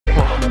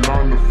working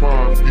 9 to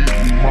 5,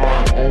 getting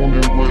mine,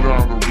 owning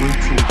without a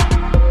rental.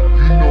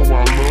 You know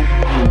I love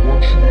you and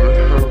want you to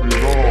have it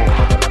all.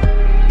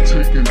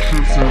 Taking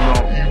trips and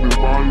I'll even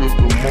buy us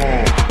the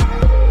mall.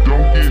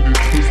 Don't get it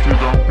twisted,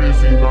 I'm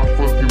busy, not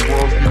fucking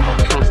walls. Give me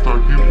trust, I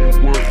give you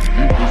what?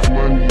 It was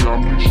money, I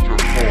missed your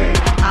call.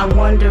 I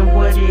wonder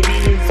what it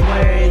is,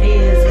 where it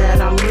is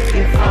that I'm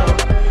looking for.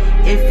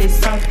 If it's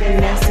something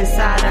that's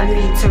inside, I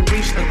need to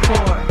reach the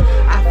core.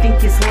 I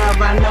think it's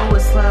love, I know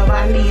it's love,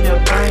 I need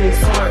a burning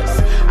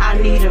source. I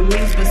need a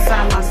muse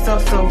beside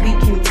myself so we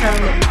can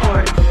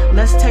teleport.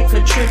 Let's take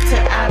a trip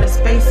to outer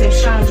space and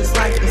shine just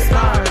like the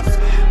stars.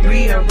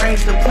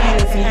 Rearrange the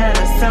planets and have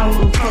the sun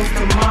move close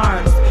to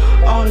Mars.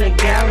 Own a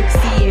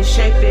galaxy and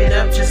shape it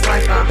up just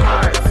like our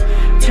hearts.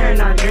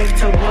 Turn our drink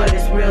to what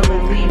is real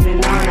and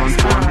leaving all the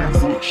stars.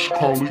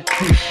 Call it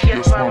kush.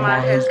 Yes, my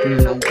mind has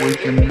been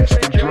awake and mixed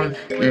the drink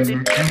in the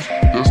juice.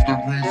 That's the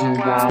reason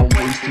why I'm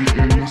wasted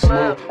in this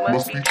love.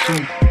 Must be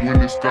true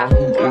when it's God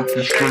who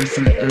orchestrates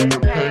it, and the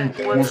pain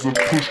was a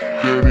push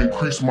that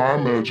increased my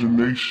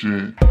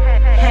imagination.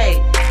 Hey,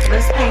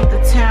 let's paint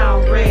the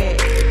town red.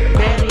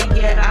 Better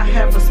yet, I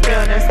have a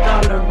spell that's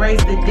gonna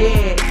raise the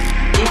dead.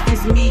 If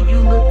it's me you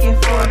looking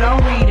for,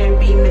 don't read and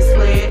be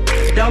misled.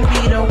 Don't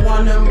be the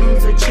one to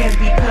lose a chance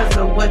because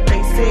of what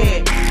they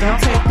said. Don't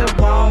take the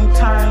wrong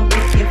turn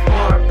looking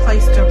for a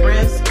place to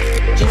rest.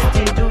 Just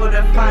endure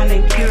to find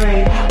a cure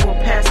and you will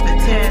pass the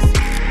test.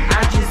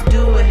 I just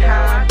do it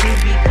how I do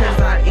because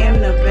I am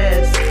the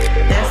best.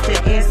 That's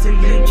the answer,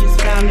 you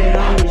just found it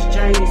on this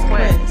journey's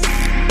quest.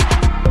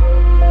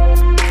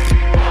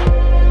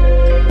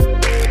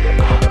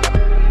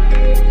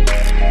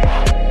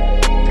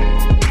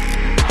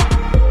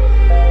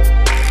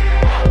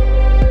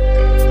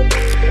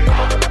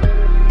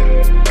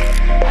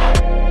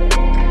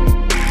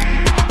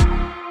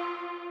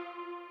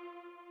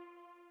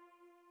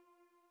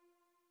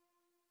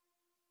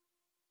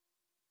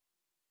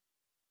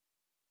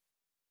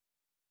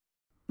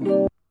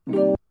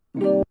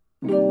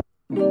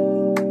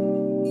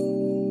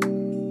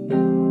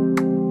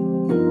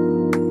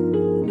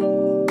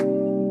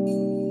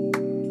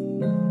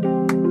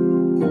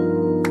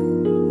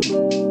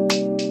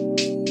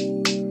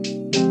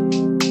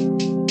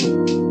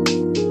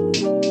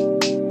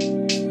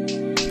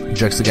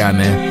 Drex the guy,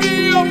 man.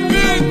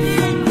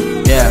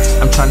 Yeah,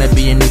 I'm tryna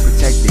be a new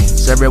protecting.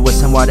 Serve it with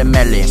some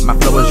watermelon. My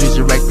flow is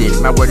resurrected.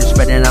 My word is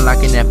spreading out like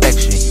an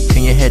infection.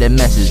 Can you hear the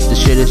message? The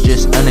shit is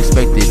just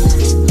unexpected.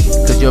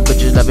 Cause your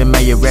bitch is loving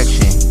my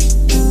erection.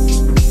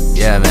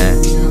 Yeah,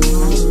 man.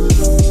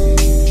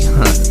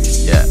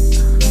 Yeah.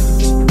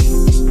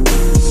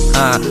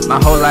 My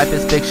whole life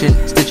is fiction,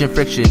 stitching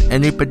friction, a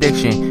new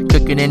prediction,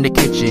 cooking in the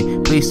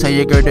kitchen. Please tell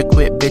your girl to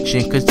quit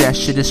bitching, cause that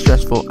shit is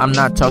stressful. I'm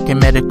not talking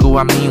medical,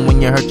 I mean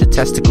when you hurt your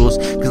testicles.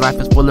 Cause life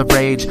is full of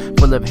rage,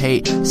 full of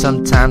hate,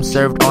 sometimes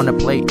served on a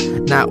plate.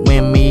 Not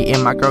when me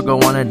and my girl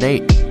go on a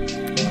date.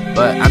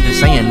 But I'm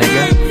just saying,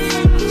 nigga.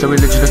 So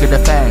religious, look at the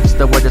facts.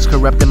 The word is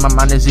corrupting, my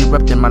mind is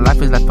erupting. My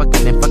life is like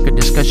fucking and fuck a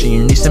discussion.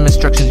 You need some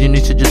instructions, you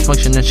need to just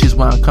function. And she's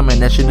where I'm coming,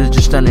 that shit is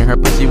just stunning. Her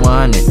pussy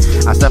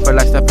 100. I stuff her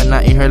like stuff and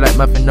I eat her like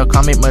muffin. No,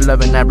 call me my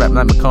loving, I rap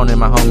like McConan.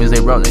 My homies,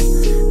 they rolling,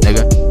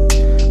 nigga.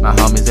 My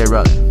homies, they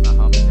rolling.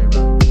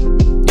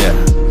 Yeah,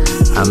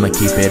 I'ma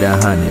keep it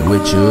 100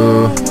 with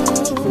you,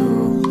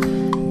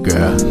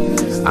 girl.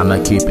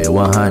 I'ma keep it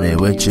 100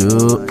 with you,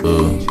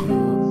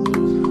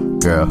 ooh.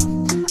 Girl,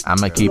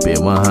 I'ma keep it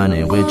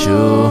 100 with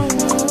you.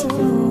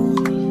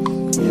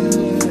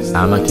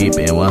 I'ma keep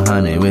it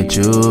 100 with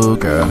you,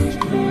 girl.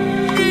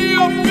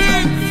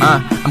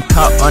 I'm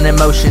caught on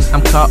emotion,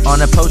 I'm caught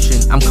on a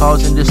potion. I'm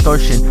causing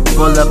distortion,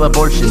 full of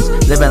abortions.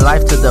 Living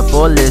life to the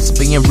fullest,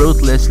 being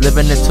ruthless,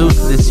 living the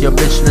toothless. Your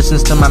bitch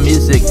listens to my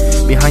music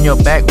behind your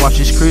back while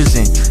she's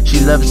cruising. She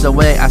loves the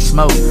way I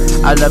smoke,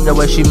 I love the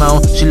way she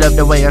moan. She love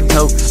the way I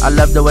tote, I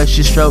love the way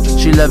she stroke.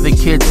 She loving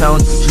kid tone,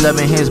 she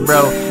loving his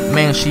bro.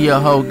 Man, she a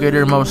hoe, get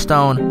her more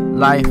stone.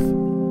 Life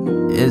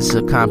is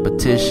a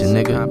competition,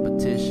 nigga.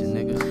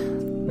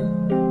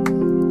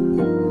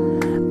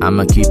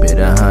 I'ma keep it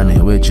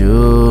 100 with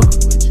you,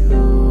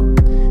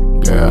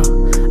 girl.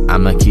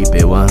 I'ma keep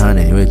it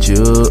 100 with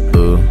you,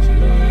 girl.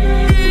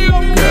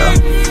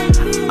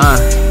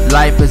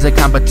 Life is a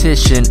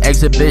competition,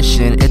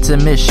 exhibition, it's a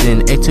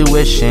mission, a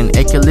tuition,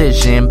 a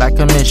collision by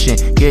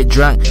commission. Get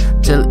drunk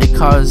till it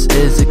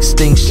causes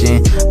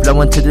extinction.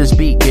 Flowing to this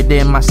beat, get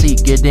in my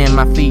seat, get in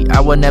my feet.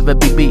 I will never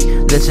be beat,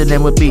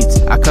 listening with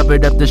beats. I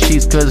covered up the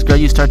sheets cause girl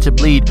you start to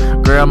bleed.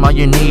 Girl I'm all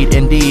you need,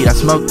 indeed. I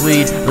smoke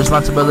weed,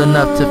 responsible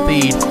enough to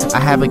feed. I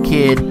have a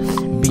kid,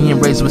 being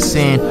raised with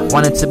sin,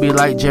 wanted to be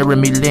like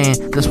Jeremy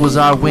Lin. This was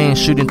our win,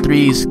 shooting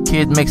threes,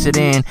 kid makes it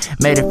in.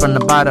 Made it from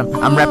the bottom,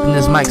 I'm rapping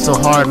this mic so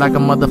hard like a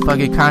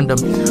motherfucking condom.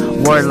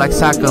 Word like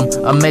sock'em,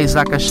 amazed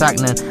like a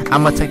shotgun.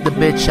 I'ma take the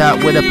bitch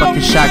out with a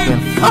fucking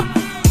shotgun.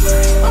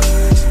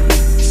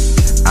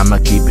 I'ma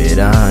keep it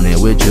 100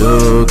 with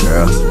you,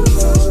 girl.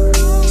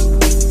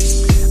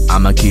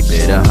 I'ma keep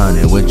it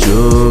 100 with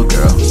you,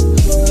 girl.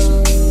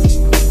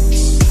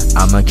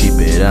 I'ma keep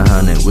it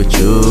 100 with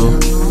you.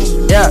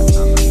 Yeah.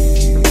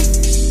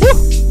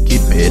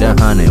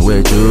 100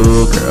 with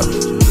you, girl.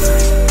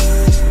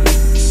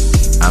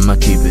 I'ma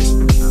keep it.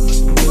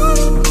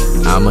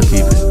 I'ma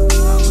keep it.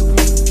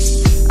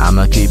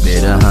 I'ma keep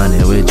it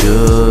 100 with you.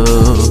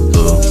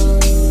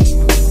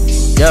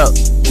 Yo,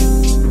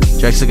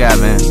 Drex the guy,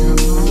 man.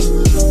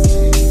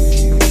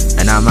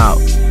 And I'm out.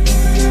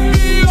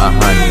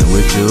 100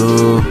 with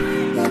you.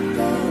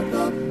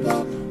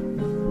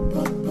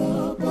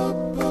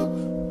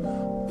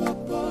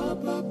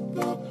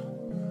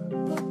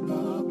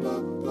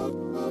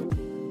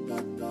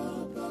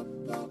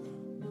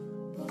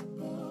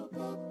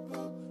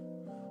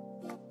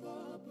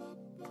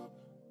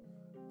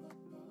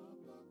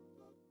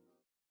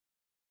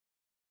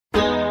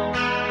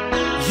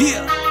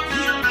 Yeah,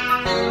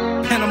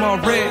 Panama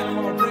Red,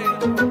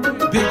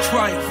 Big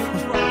Trife.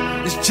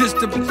 It's just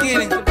the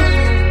beginning.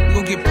 We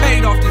gon' get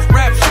paid off this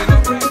rap shit.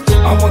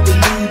 I want the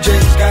new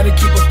J's, gotta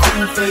keep a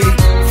cool fade.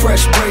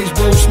 Fresh braids,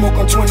 blow smoke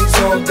on 20s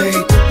all day.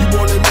 You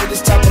wanna live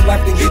this type of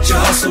life, then get your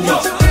hustle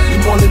up. You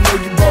wanna know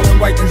you ballin'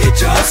 right, then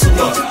get your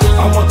hustle up.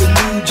 I want the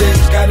new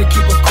J's, gotta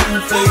keep a cool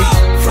fade.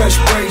 Fresh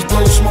braids,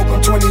 blow smoke on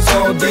 20s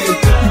all day.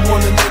 You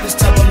wanna live this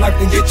type of life,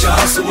 then get your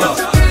hustle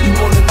up. You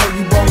wanna know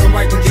you ballin'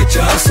 right, then get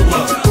your hustle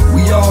up.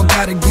 We all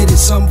gotta get it,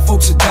 some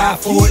folks will die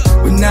for it.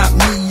 But not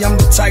me, I'm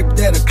the type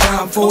that'll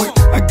climb for it.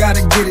 I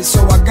gotta get it,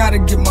 so I gotta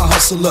get my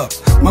hustle up.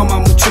 My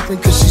mama trippin'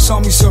 cause she saw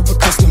me serve a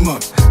customer.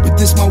 But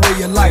this my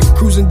way of life,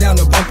 cruising down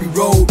the bumpy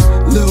road.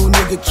 Little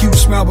nigga cute,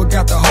 smile but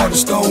got the heart of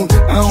stone.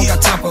 I don't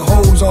got time for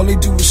hoes, all they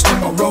do is steal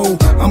my roll.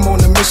 I'm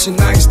on a mission,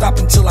 I ain't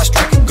stopping till I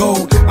strike it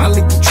gold. I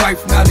link the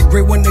trife, now the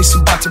great one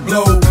nation about to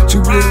blow.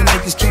 Two real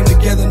niggas came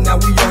together, now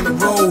we on the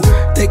road.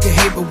 They can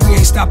hate but we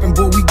ain't stopping,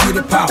 boy, we get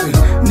it poppin'.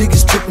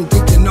 Niggas trippin',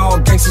 thinking all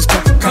gangsters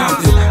come from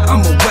Compton.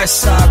 I'm a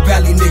West Side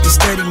Valley nigga,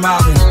 steady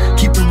mobbing.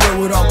 Keep it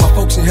real with all my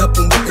folks and help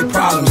them with their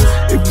problems.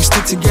 If we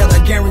stick together, I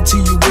guarantee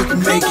you we can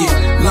make it.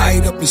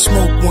 Light up and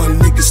smoke one,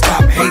 nigga,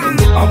 stop hating.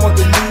 I want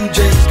the new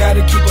J's,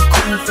 gotta keep a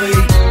cool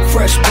fade.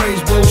 Fresh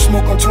braids, blow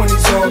smoke on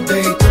 20s all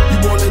day. You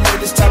wanna live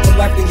this type of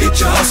life, then get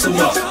your hustle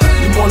up.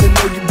 You wanna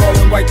know you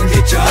ballin' right, then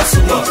get your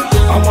hustle up.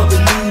 I want the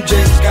new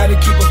J's, gotta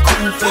keep a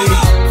cool fade.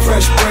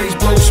 Fresh braids,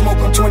 blow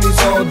smoke on 20s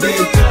all day.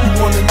 You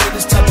wanna live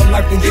this type of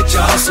life, then get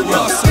your hustle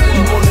up.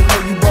 You wanna know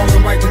you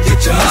ballin' right, then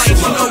get your hustle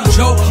up. Life's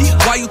no joke,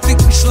 why you think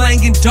we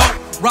slangin' dope?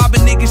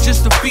 Robbing niggas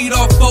just to feed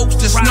off folks,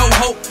 there's no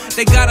hope.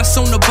 They got us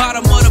on the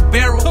bottom of the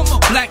barrel.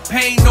 Black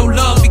pain, no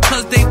love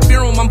because they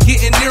fear them. I'm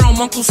getting near them.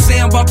 Uncle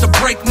Sam about to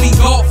break me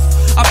off.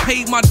 I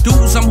paid my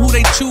dues, I'm who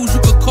they choose.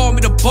 You could call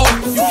me the boss.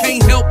 You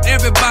can't help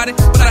everybody,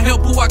 but I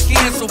help who I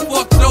can. So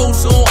fuck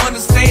those who don't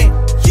understand.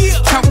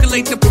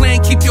 Calculate the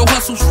plan, keep your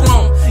hustle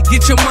strong.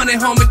 Get your money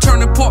home and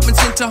turn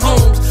apartments into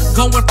homes.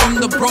 Going from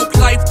the broke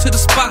life to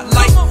the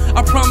spotlight.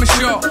 I promise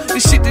y'all,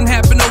 this shit didn't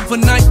happen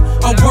overnight.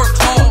 I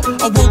worked hard,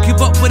 I won't give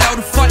up without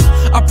a fight.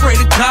 I pray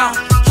to God,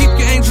 keep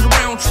your angels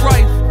around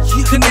trife.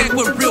 Connect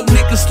with real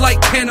niggas like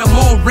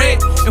Panama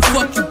Red. And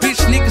fuck you bitch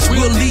niggas,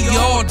 we'll leave you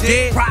all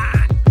dead.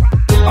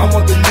 I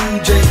want the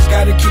new J's,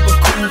 gotta keep a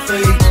cool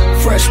fade.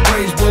 Fresh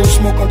braids, blow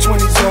smoke on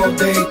 20s all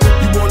day.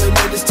 You wanna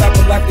live this type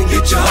of life, then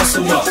get your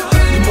hustle up.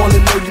 You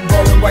wanna know you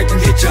ballin' right, then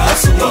get your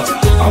hustle up.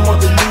 I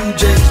want the new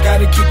J's,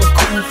 gotta keep a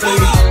cool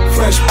fade.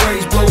 Fresh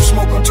braids, blow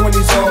smoke on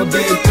 20s all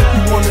day.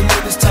 You wanna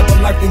live this type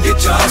of life, then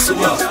get your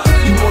hustle up.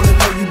 You wanna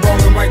know you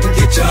ballin' right, then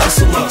get your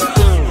hustle up.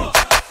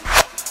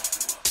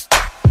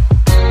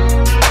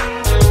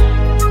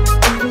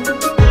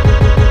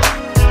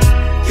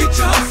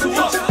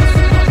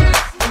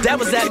 That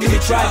was that new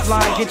Trife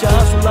line, Get Your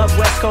Hustle Up,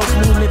 West Coast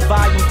Movement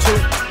Volume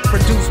 2,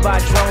 produced by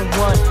Drone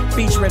One,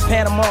 featuring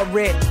Panama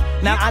Red.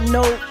 Now I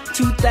know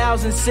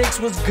 2006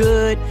 was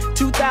good,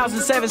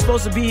 2007 is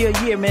supposed to be a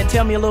year, man.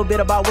 Tell me a little bit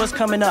about what's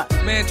coming up.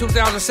 Man,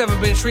 2007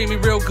 been treating me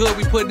real good.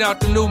 We putting out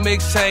the new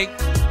mixtape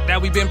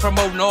that we been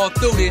promoting all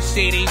through this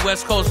city.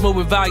 West Coast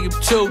Movement Volume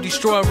 2,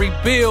 Destroy and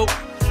Rebuild.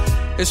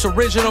 It's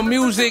original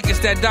music, it's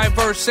that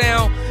diverse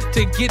sound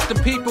to get the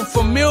people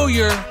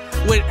familiar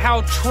with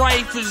how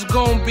Trife is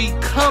gonna be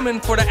coming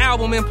for the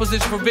album In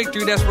Position for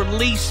Victory that's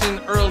releasing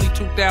early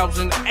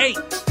 2008.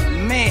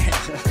 Man,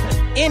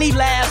 any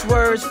last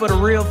words for the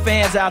real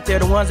fans out there,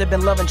 the ones that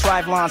been loving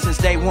Trife Line since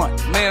day one?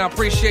 Man, I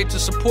appreciate the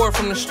support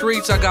from the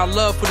streets. I got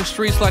love for the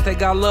streets like they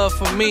got love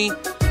for me.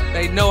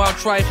 They know how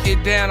Trife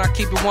get down. I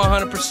keep it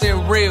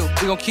 100% real.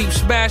 We gonna keep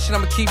smashing.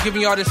 I'm gonna keep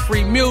giving y'all this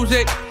free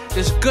music,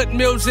 this good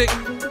music.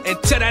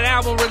 Until that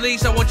album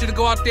release, I want you to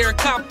go out there and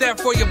cop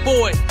that for your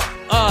boy.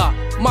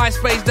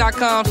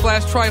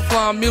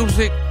 MySpace.com/Trifline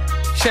Music.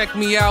 Check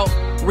me out.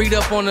 Read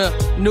up on the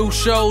new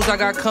shows I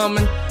got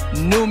coming,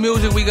 new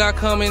music we got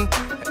coming.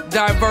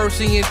 Diverse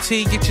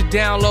ENT, get your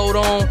download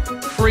on.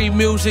 Free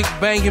music,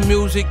 banging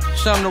music,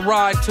 something to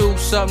ride to,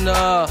 something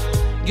to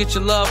get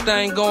your love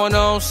thing going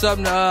on,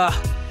 something to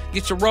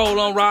get your roll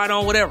on, ride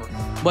on, whatever.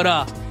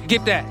 But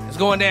get that, it's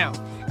going down.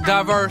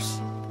 Diverse,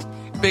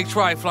 Big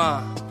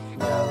Trifline.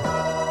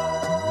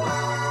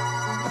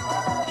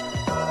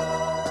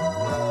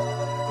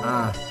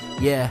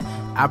 Yeah,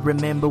 I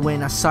remember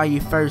when I saw you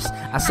first.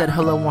 I said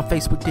hello on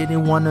Facebook,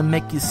 didn't wanna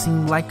make it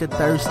seem like a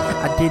thirst.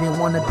 I didn't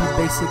wanna be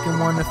basic and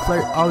wanna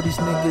flirt. All these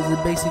niggas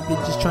are basically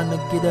just trying to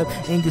get up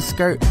in your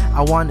skirt.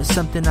 I wanted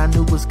something I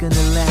knew was gonna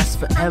last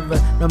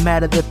forever, no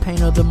matter the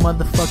pain or the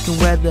motherfucking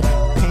weather.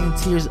 Pain,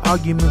 tears,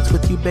 arguments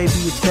with you, baby,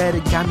 it's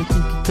better. Got me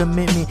thinking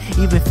commitment,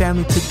 even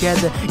family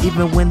together,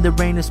 even when the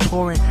rain is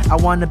pouring. I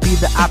wanna be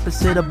the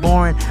opposite of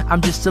boring.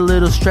 I'm just a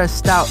little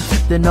stressed out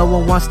that no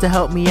one wants to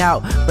help me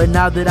out, but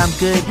now that I'm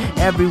good,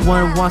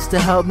 everyone wants to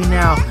help me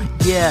now.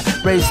 Yeah,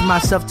 raised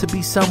myself to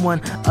be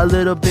someone a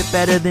little bit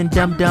better than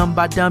dumb.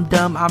 By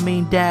dumb, I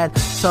mean dad.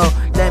 So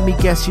let me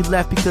guess you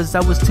left because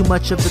I was too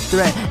much of a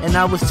threat and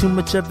I was too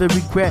much of a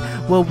regret.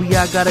 Well, we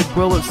all gotta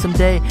grow up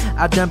someday.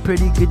 I've done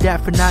pretty good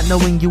at for not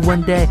knowing you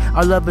one day.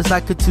 Our love is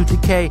like a tooth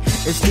decay.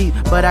 It's deep,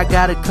 but I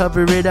gotta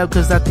cover it up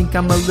cause I think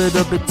I'm a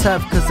little bit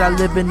tough. Cause I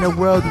live in a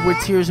world where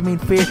tears mean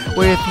fear,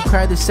 where if you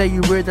cry they say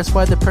you're weird. That's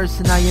why the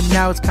person I am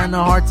now is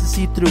kinda hard to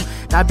see through.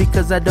 Not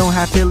because I don't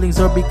have feelings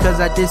or because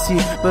I diss you,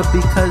 but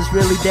because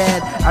really,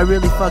 dad, I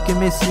really fucking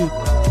miss you.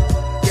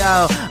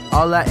 Yo,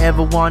 all I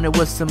ever wanted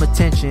was some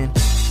attention,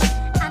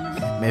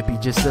 maybe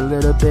just a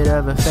little bit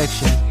of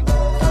affection.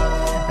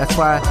 That's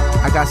why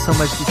I got so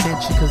much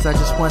detention, cause I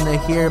just wanna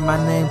hear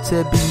my name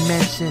to be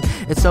mentioned.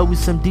 It's always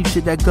some deep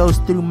shit that goes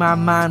through my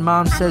mind.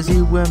 Mom says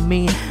you were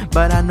mean,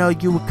 but I know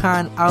you were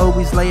kind. I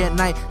always lay at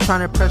night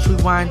trying to press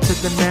rewind to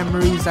the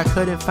memories I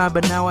couldn't find,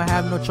 but now I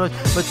have no choice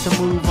but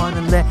to move on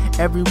and let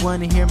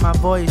everyone hear my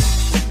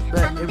voice.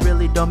 But it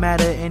really don't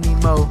matter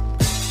anymore,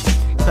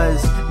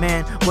 cause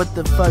man, what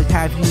the fuck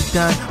have you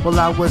done? Well,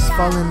 I was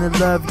falling in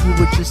love, you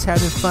were just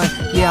having fun.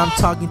 Yeah, I'm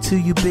talking to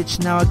you,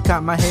 bitch. Now I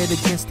got my head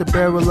against the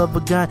barrel of a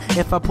gun.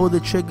 If I pull the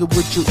trigger,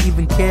 would you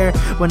even care?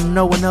 When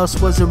no one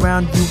else was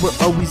around, you were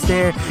always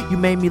there. You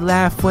made me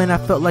laugh when I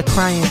felt like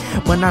crying.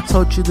 When I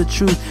told you the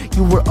truth,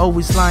 you were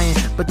always lying.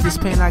 But this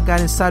pain I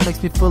got inside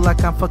makes me feel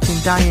like I'm fucking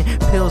dying.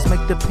 Pills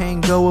make the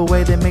pain go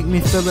away, they make me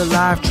feel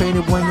alive.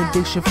 Traded one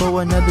addiction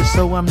for another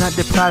so I'm not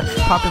deprived.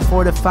 Popping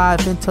 4 to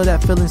 5 until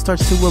that feeling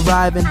starts to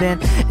arrive. And then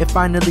it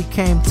finally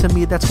came to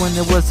me, that's when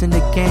it wasn't a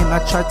game. I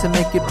tried to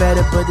make it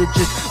better, but it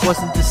just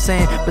wasn't the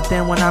same. But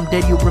then when I'm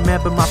dead, you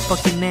remember my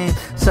fucking name.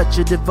 Such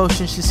a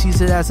devotion, she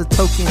sees it as a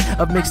token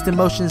of mixed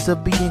emotions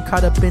of being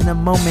caught up in a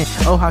moment.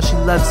 Oh, how she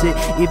loves it,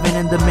 even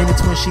in the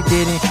minutes when she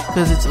didn't.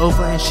 Cause it's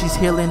over and she's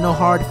healing, no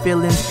hard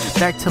feelings.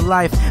 Back to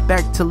life,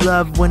 back to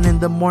love. When in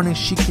the morning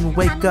she can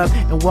wake up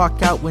and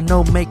walk out with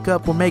no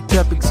makeup or make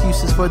up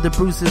excuses for the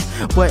bruises.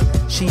 What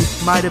she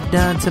might have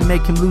done to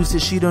make him lose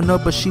it, she don't know,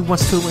 but she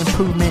wants to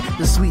improvement.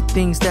 The sweet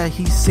things that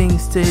he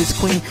sings to his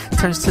queen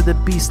turns to the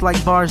beast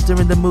like bars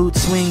during the mood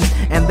swings.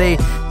 And they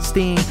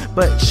sting,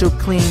 but she'll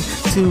cling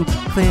to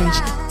clinch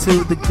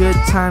to the good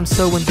times.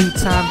 So in due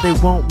time they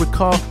won't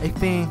recall a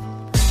thing.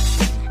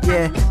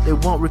 Yeah, they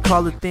won't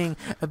recall a thing.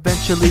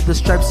 Eventually the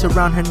stripes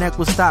around her neck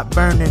will stop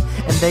burning,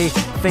 and they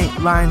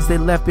faint lines they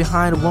left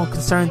behind won't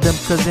concern them,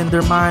 cause in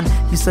their mind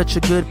he's such a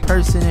good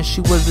person, and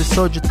she was a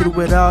soldier through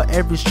it all.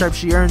 Every stripe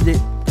she earned it,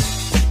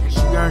 and she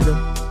earned him,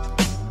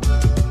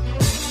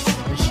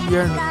 and she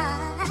earned it.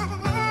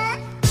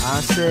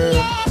 I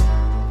said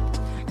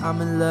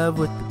I'm in love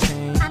with the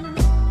pain,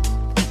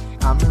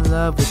 I'm in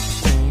love with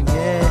the pain,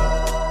 yeah.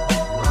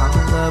 I'm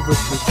in love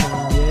with the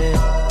pain, yeah.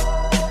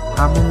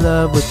 I'm in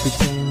love with the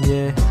pain,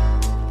 yeah.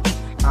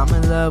 I'm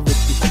in love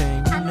with the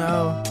pain, you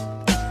know.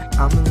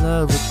 I'm in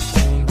love with the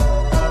pain.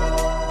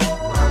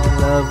 I'm in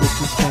love with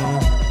this pain.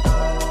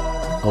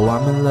 Oh,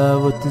 I'm in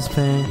love with this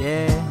pain,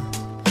 yeah.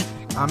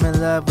 I'm in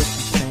love with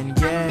this pain,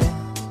 yeah.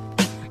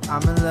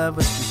 I'm in love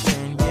with this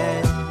pain,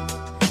 yeah.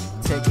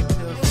 Taking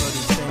pills for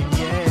this pain,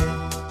 yeah.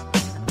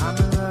 I'm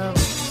in love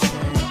with this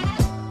pain.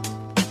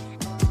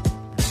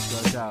 This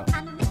goes out to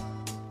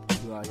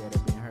all y'all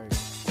that been hurt.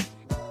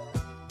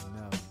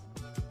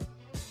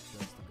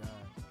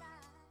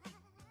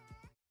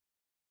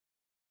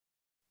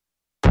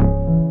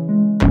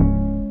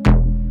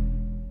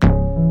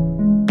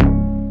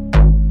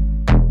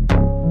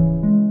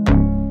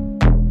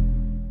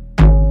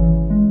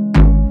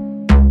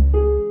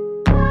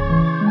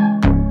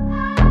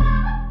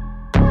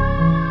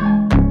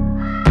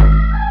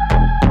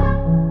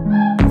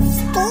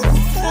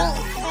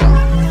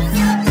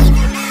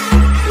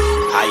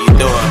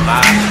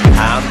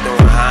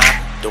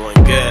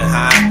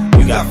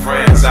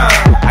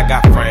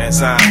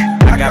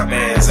 I got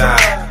bands on,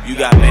 you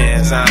got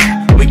bands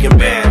on, we can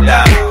band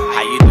out.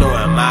 How you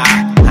doing, ma?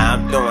 How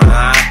I'm doing,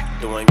 huh?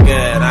 Doing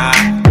good,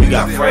 huh? You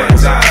got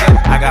friends on,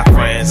 I got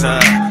friends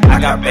on, I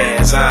got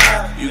bands on,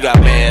 you got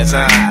bands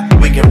on,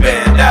 we can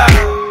band out.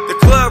 The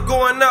club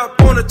going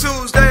up on a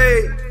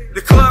Tuesday,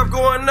 the club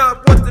going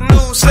up, what the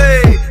news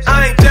say?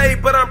 I ain't Jay,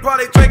 but I'm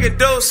probably drinking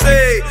Dose.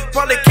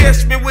 Probably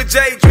catch me with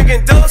Jay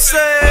drinking Dose.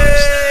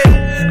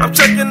 I'm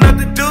checking out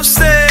the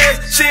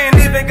deuces, she ain't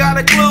even got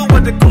a clue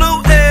what the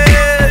clue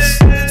is.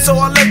 So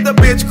I left the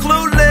bitch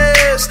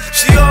clueless,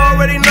 she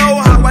already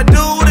know how I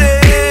do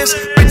this.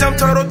 Bitch, I'm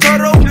turtle,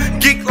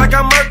 geek like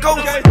I'm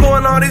Merco.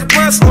 Blowing all these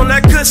blunts on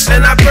that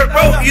cushion, I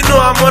purple. You know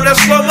I'm on that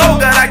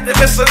slow-mo, that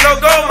activist a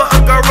no-go.